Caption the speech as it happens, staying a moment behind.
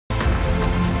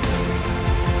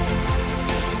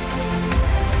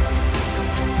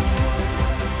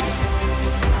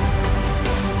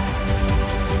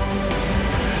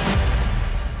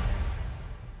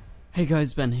Hey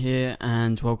guys, Ben here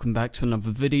and welcome back to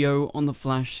another video on The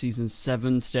Flash Season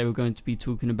 7. Today we're going to be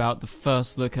talking about the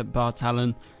first look at Bart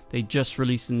Allen. They just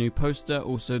released a new poster,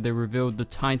 also they revealed the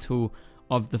title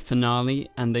of the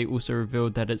finale, and they also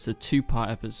revealed that it's a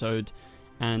two-part episode,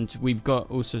 and we've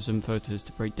got also some photos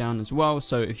to break down as well.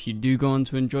 So if you do go on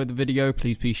to enjoy the video,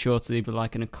 please be sure to leave a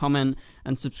like and a comment,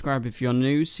 and subscribe if you're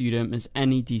new so you don't miss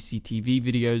any DCTV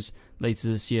videos later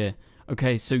this year.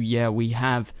 Okay, so yeah, we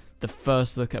have the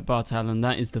first look at Bart Allen.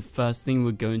 That is the first thing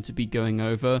we're going to be going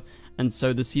over. And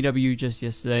so the CW just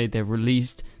yesterday, they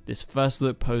released this first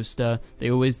look poster. They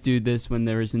always do this when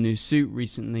there is a new suit.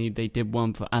 Recently they did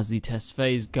one for As the Test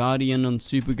Phase Guardian on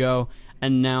Supergirl,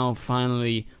 and now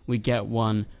finally we get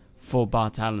one for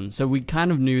Bart Allen. So we kind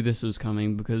of knew this was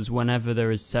coming because whenever there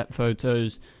is set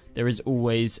photos, there is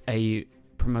always a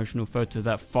promotional photo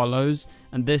that follows,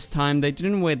 and this time they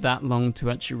didn't wait that long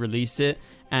to actually release it,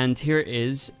 and here it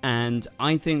is. And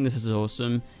I think this is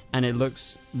awesome, and it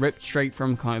looks ripped straight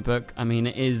from comic book. I mean,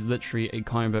 it is literally a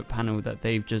comic book panel that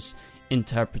they've just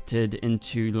interpreted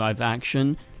into live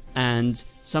action, and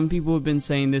some people have been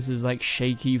saying this is like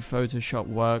shaky Photoshop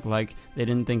work, like they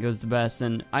didn't think it was the best,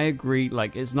 and I agree.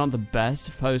 Like, it's not the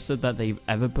best poster that they've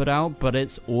ever put out, but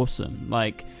it's awesome.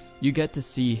 Like, you get to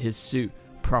see his suit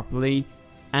properly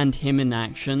and him in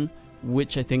action,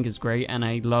 which I think is great, and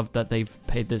I love that they've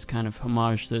paid this kind of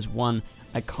homage to this one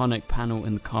iconic panel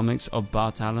in the comics of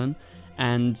Bart Allen.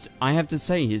 And I have to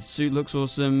say, his suit looks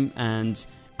awesome, and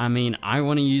I mean, I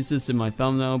want to use this in my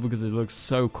thumbnail because it looks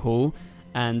so cool.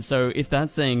 And so if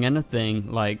that's saying anything,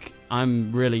 like,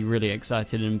 I'm really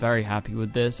excited and very happy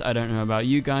with this. I don't know about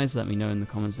you guys, let me know in the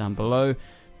comments down below.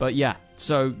 But yeah,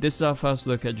 so this is our first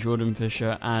look at Jordan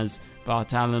Fisher as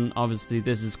Bart Allen. Obviously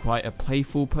this is quite a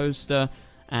playful poster,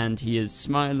 and he is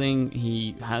smiling.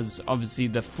 He has obviously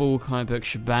the full comic book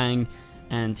shebang,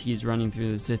 and he's running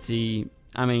through the city.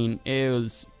 I mean, it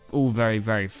was all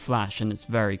very Flash, and it's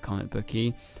very comic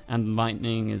booky, and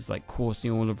lightning is like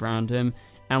coursing all around him.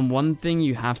 And one thing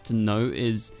you have to note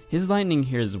is his lightning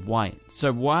here is white.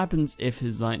 So what happens if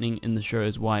his lightning in the show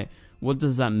is white? What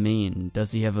does that mean?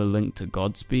 Does he have a link to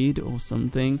Godspeed or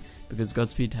something? Because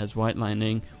Godspeed has white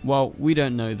lightning. Well, we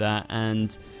don't know that,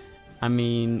 and I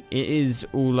mean, it is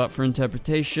all up for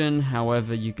interpretation.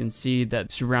 However, you can see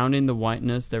that surrounding the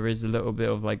whiteness, there is a little bit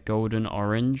of like golden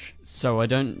orange. So I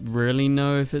don't really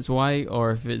know if it's white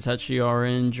or if it's actually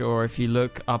orange, or if you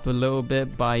look up a little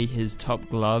bit by his top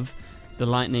glove, the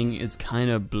lightning is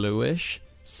kind of bluish.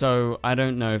 So I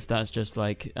don't know if that's just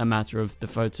like a matter of the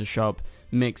Photoshop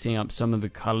mixing up some of the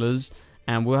colors,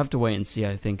 and we'll have to wait and see,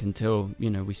 I think, until, you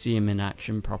know, we see him in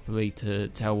action properly to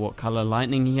tell what color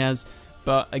lightning he has.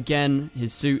 But again,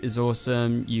 his suit is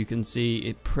awesome. You can see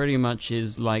it pretty much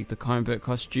is like the comic book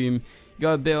costume. You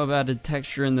got a bit of added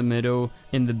texture in the middle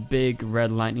in the big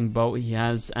red lightning bolt he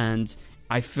has, and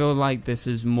I feel like this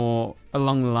is more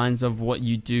along the lines of what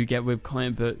you do get with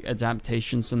comic book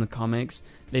adaptations from the comics.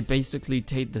 They basically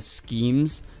take the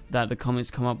schemes that the comics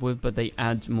come up with, but they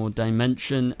add more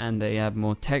dimension and they add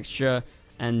more texture.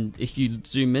 And if you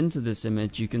zoom into this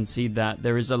image, you can see that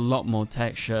there is a lot more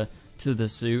texture to the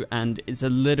suit, and it's a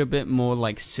little bit more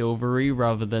like silvery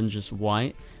rather than just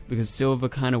white, because silver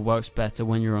kind of works better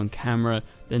when you're on camera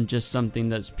than just something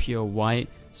that's pure white.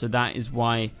 So that is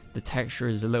why the texture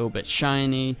is a little bit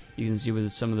shiny. You can see with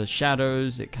some of the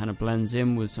shadows, it kind of blends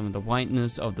in with some of the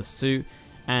whiteness of the suit.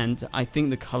 And I think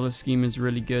the color scheme is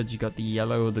really good. You got the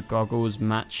yellow of the goggles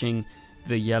matching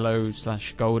the yellow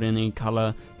 / golden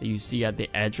color that you see at the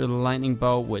edge of the lightning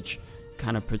bolt, which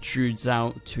kind of protrudes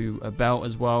out to a belt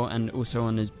as well, and also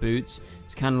on his boots.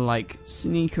 It's kind of like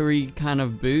sneakery kind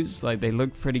of boots, like they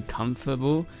look pretty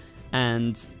comfortable,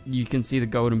 and you can see the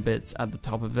golden bits at the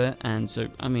top of it. And so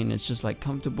I mean, it's just like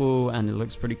comfortable, and it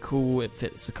looks pretty cool. It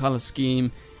fits the color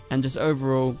scheme, and just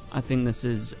overall I think this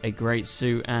is a great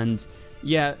suit. And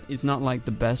yeah, it's not like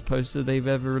the best poster they've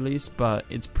ever released, but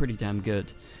it's pretty damn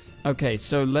good. Okay,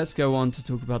 so let's go on to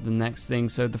talk about the next thing.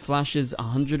 So The Flash's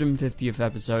 150th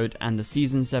episode and the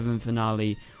season 7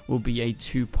 finale will be a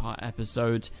two-part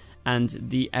episode, and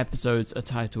the episodes are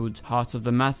titled Heart of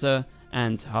the Matter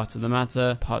and Heart of the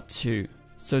Matter Part 2.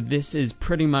 So this is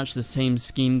pretty much the same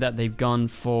scheme that they've gone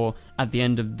for at the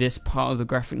end of this part of the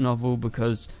graphic novel,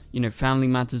 because, you know, Family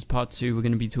Matters Part 2, we're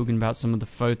going to be talking about some of the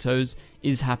photos,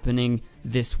 is happening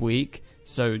this week.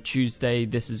 So Tuesday,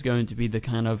 this is going to be the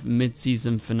kind of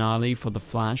mid-season finale for The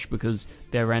Flash, because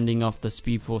they're ending off the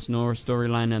Speed Force Nora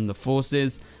storyline and the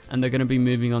Forces, and they're going to be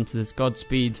moving on to this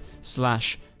Godspeed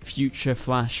 / future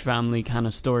Flash family kind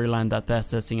of storyline that they're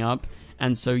setting up.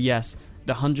 And so yes,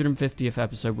 the 150th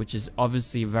episode, which is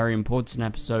obviously a very important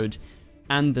episode,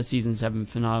 and the season 7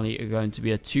 finale are going to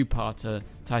be a two-parter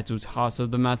titled Heart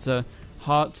of the Matter.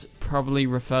 Heart probably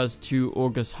refers to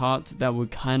August Hart. That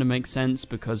would kind of make sense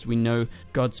because we know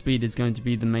Godspeed is going to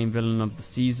be the main villain of the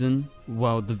season,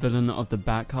 well, the villain of the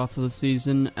back half of the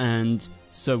season, and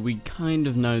so we kind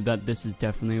of know that this is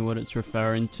definitely what it's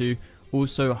referring to.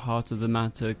 Also, Heart of the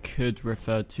Matter could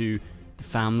refer to the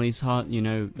family's heart, you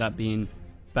know, that being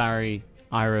Barry,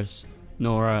 Iris,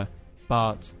 Nora,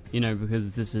 Bart, you know,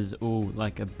 because this is all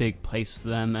like a big place for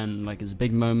them and like it's a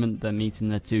big moment, they're meeting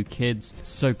their two kids.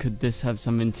 So could this have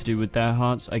something to do with their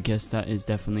hearts? I guess that is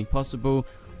definitely possible.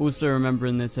 Also, remember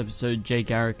in this episode, Jay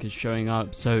Garrick is showing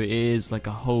up, so it is like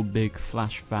a whole big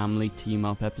Flash family team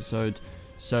up episode.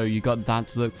 So you got that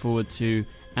to look forward to.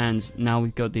 And now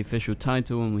we've got the official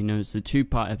title and we know it's a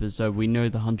two-part episode. We know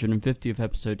the 150th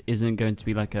episode isn't going to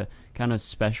be like a kind of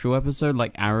special episode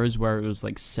like Arrow's where it was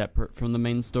like separate from the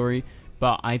main story.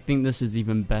 But I think this is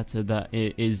even better that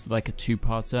it is like a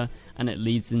two-parter and it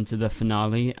leads into the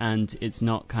finale and it's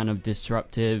not kind of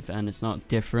disruptive and it's not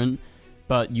different.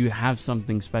 But you have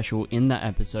something special in that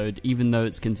episode even though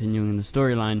it's continuing the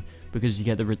storyline, because you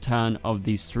get the return of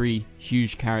these three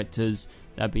huge characters,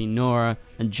 that being Nora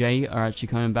and Jay are actually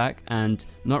coming back, and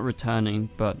not returning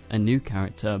but a new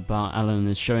character, Bart Allen,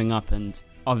 is showing up, and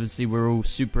obviously we're all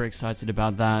super excited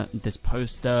about that. This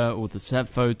poster, all the set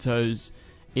photos,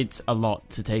 it's a lot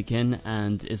to take in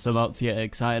and it's a lot to get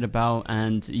excited about.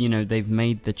 And you know, they've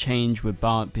made the change with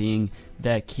Bart being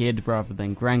their kid rather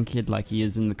than grandkid like he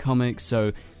is in the comics,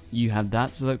 so you have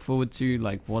that to look forward to,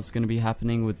 like what's going to be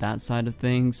happening with that side of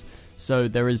things. So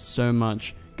there is so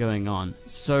much going on.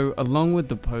 So along with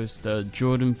the poster,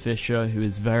 Jordan Fisher, who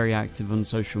is very active on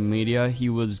social media, he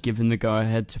was given the go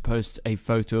ahead to post a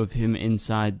photo of him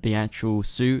inside the actual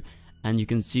suit, and you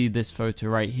can see this photo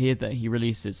right here that he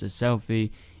released. It's a selfie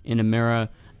in a mirror,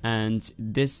 and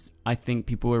this I think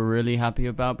people were really happy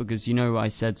about, because you know I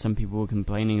said some people were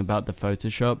complaining about the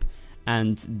Photoshop,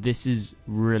 and this is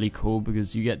really cool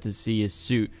because you get to see his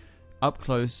suit up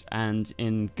close and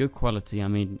in good quality. I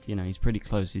mean, you know, he's pretty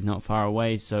close, he's not far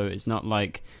away, so it's not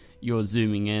like you're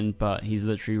zooming in, but he's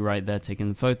literally right there taking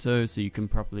the photo, so you can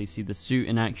properly see the suit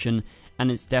in action. And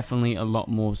it's definitely a lot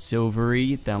more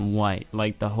silvery than white.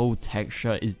 Like the whole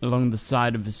texture is along the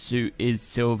side of the suit is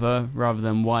silver rather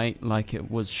than white like it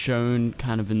was shown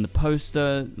kind of in the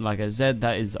poster. Like I said,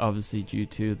 that is obviously due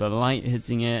to the light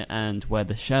hitting it and where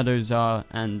the shadows are,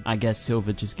 and I guess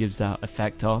silver just gives that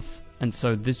effect off. And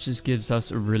so this just gives us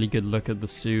a really good look at the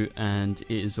suit, and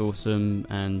it is awesome.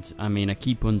 And I mean, I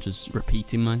keep on just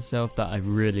repeating myself that I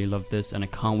really love this, and I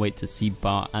can't wait to see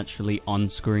Bart actually on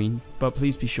screen. But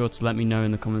please be sure to let me know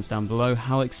in the comments down below,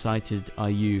 how excited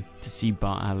are you to see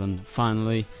Bart Allen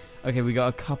finally? Okay, we got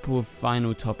a couple of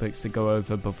final topics to go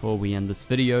over before we end this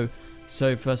video.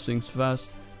 So first things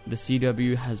first, the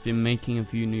CW has been making a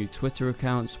few new Twitter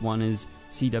accounts. One is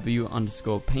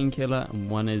CW_painkiller and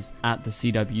one is at the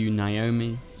CW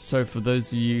Naomi. So for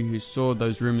those of you who saw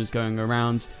those rumors going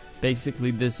around, basically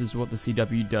this is what the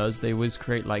CW does. They always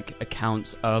create like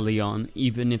accounts early on,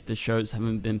 even if the shows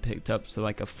haven't been picked up to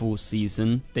like a full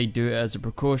season. They do it as a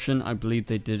precaution. I believe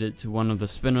they did it to one of the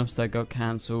spin-offs that got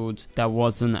cancelled that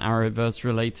wasn't Arrowverse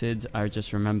related. I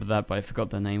just remember that, but I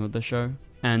forgot the name of the show.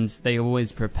 And they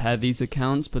always prepare these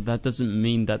accounts, but that doesn't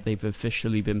mean that they've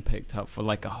officially been picked up for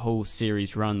like a whole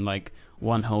series run, like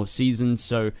one whole season.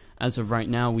 So as of right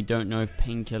now, we don't know if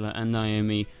Painkiller and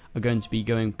Naomi are going to be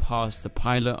going past the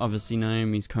pilot. Obviously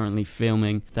Naomi's currently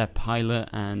filming their pilot,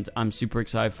 and I'm super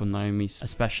excited for Naomi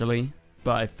especially,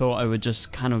 but I thought I would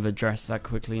just kind of address that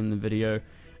quickly in the video.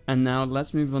 And now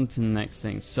let's move on to the next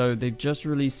thing. So they've just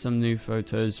released some new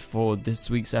photos for this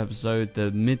week's episode, the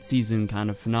mid-season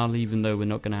kind of finale, even though we're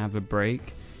not going to have a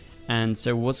break. And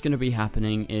so what's going to be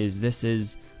happening is this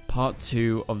is part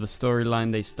 2 of the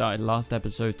storyline they started last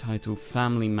episode, titled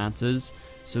Family Matters.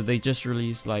 So they just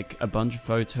released like a bunch of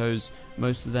photos.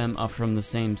 Most of them are from the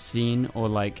same scene or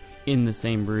like in the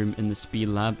same room in the Speed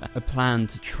Lab. A plan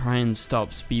to try and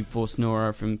stop Speed Force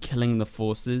Nora from killing the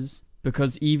Forces.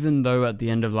 Because even though at the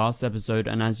end of last episode,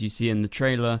 and as you see in the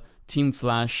trailer, Team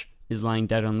Flash is lying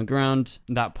dead on the ground,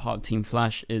 that part Team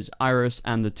Flash is Iris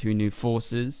and the two new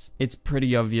Forces. It's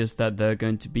pretty obvious that they're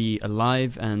going to be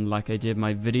alive, and like I did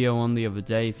my video on the other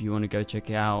day, if you want to go check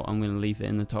it out, I'm going to leave it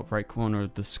in the top right corner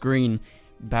of the screen.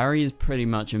 Barry is pretty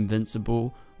much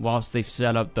invincible, whilst they've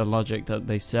set up the logic that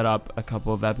they set up a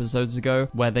couple of episodes ago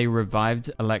where they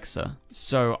revived Alexa.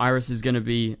 So Iris is going to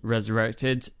be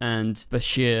resurrected, and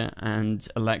Bashir and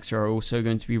Alexa are also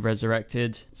going to be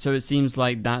resurrected. So it seems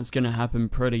like that's going to happen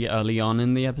pretty early on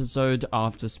in the episode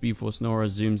after Speed Force Nora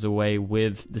zooms away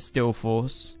with the Still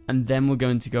Force. And then we're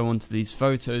going to go onto these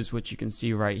photos, which you can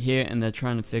see right here, and they're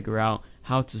trying to figure out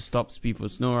how to stop Speed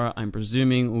Force Nora. I'm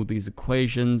presuming all these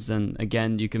equations, and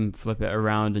again, you can flip it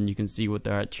around and you can see what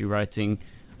they're actually writing.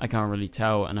 I can't really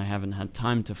tell, and I haven't had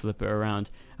time to flip it around.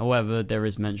 However, there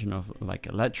is mention of like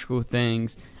electrical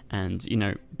things and, you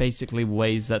know, basically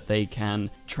ways that they can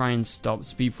try and stop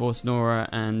Speed Force Nora,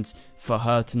 and for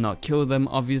her to not kill them.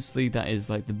 Obviously, that is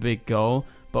like the big goal,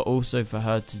 but also for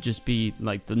her to just be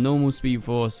like the normal Speed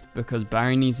Force, because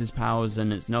Barry needs his powers,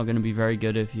 and it's not going to be very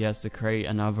good if he has to create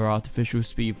another artificial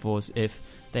Speed Force if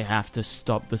they have to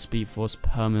stop the Speed Force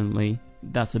permanently.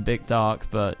 That's a bit dark,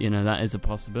 but you know, that is a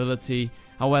possibility.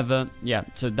 However, yeah,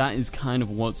 so that is kind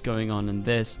of what's going on in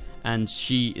this, and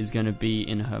she is going to be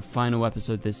in her final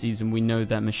episode this season. We know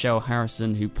that Michelle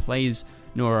Harrison, who plays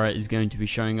Nora, is going to be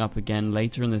showing up again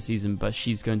later in the season, but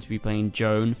she's going to be playing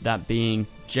Joan, that being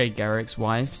Jay Garrick's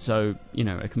wife. So, you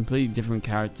know, a completely different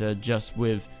character, just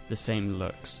with the same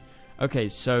looks. Okay,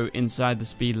 so inside the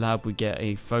Speed Lab, we get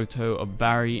a photo of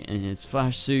Barry in his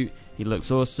Flash suit. He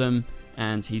looks awesome,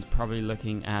 and he's probably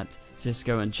looking at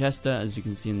Cisco and Chester, as you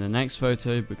can see in the next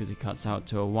photo, because he cuts out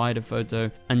to a wider photo,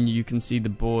 and you can see the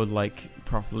board like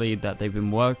properly that they've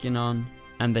been working on,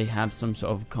 and they have some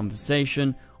sort of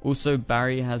conversation. Also,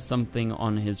 Barry has something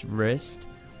on his wrist,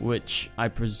 which I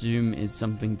presume is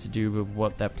something to do with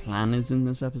what their plan is in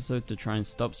this episode to try and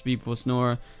stop Speed Force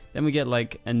Nora. Then we get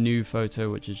like a new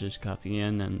photo, which is just cutting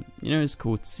in, and you know, it's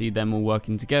cool to see them all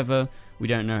working together. We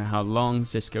don't know how long.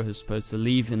 Cisco is supposed to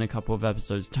leave in a couple of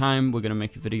episodes time. We're going to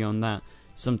make a video on that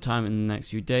sometime in the next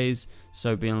few days,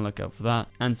 so be on the lookout for that.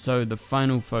 And so the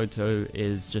final photo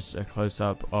is just a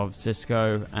close-up of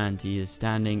Cisco, and he is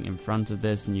standing in front of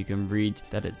this, and you can read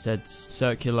that it said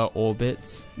circular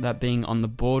orbits, that being on the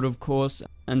board, of course.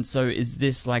 And so is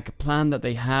this like a plan that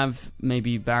they have?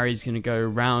 Maybe Barry's going to go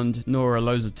around Nora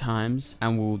loads of times,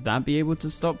 and will that be able to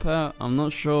stop her? I'm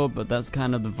not sure, but that's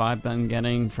kind of the vibe that I'm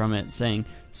getting from it saying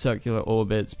circular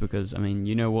orbits, because I mean,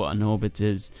 you know what an orbit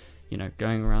is, you know,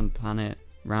 going around the planet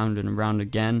round and around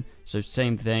again. So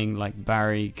same thing, like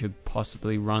Barry could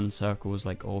possibly run circles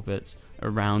like orbits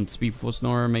around Speed Force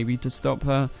Nora, maybe to stop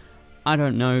her. I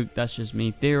don't know, that's just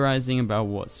me theorizing about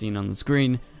what's seen on the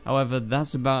screen. However,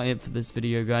 that's about it for this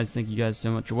video, guys. Thank you guys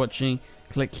so much for watching.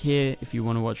 Click here if you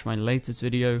want to watch my latest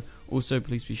video. Also,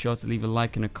 please be sure to leave a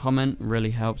like and a comment. It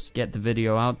really helps get the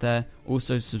video out there.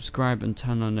 Also, subscribe and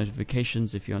turn on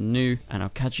notifications if you're new, and I'll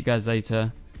catch you guys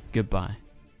later. Goodbye.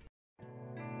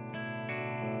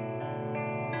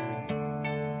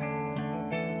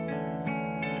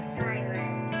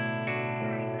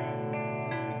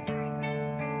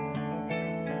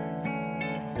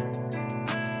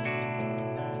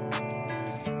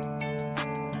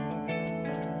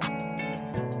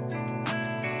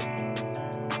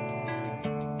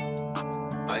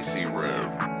 I see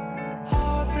red.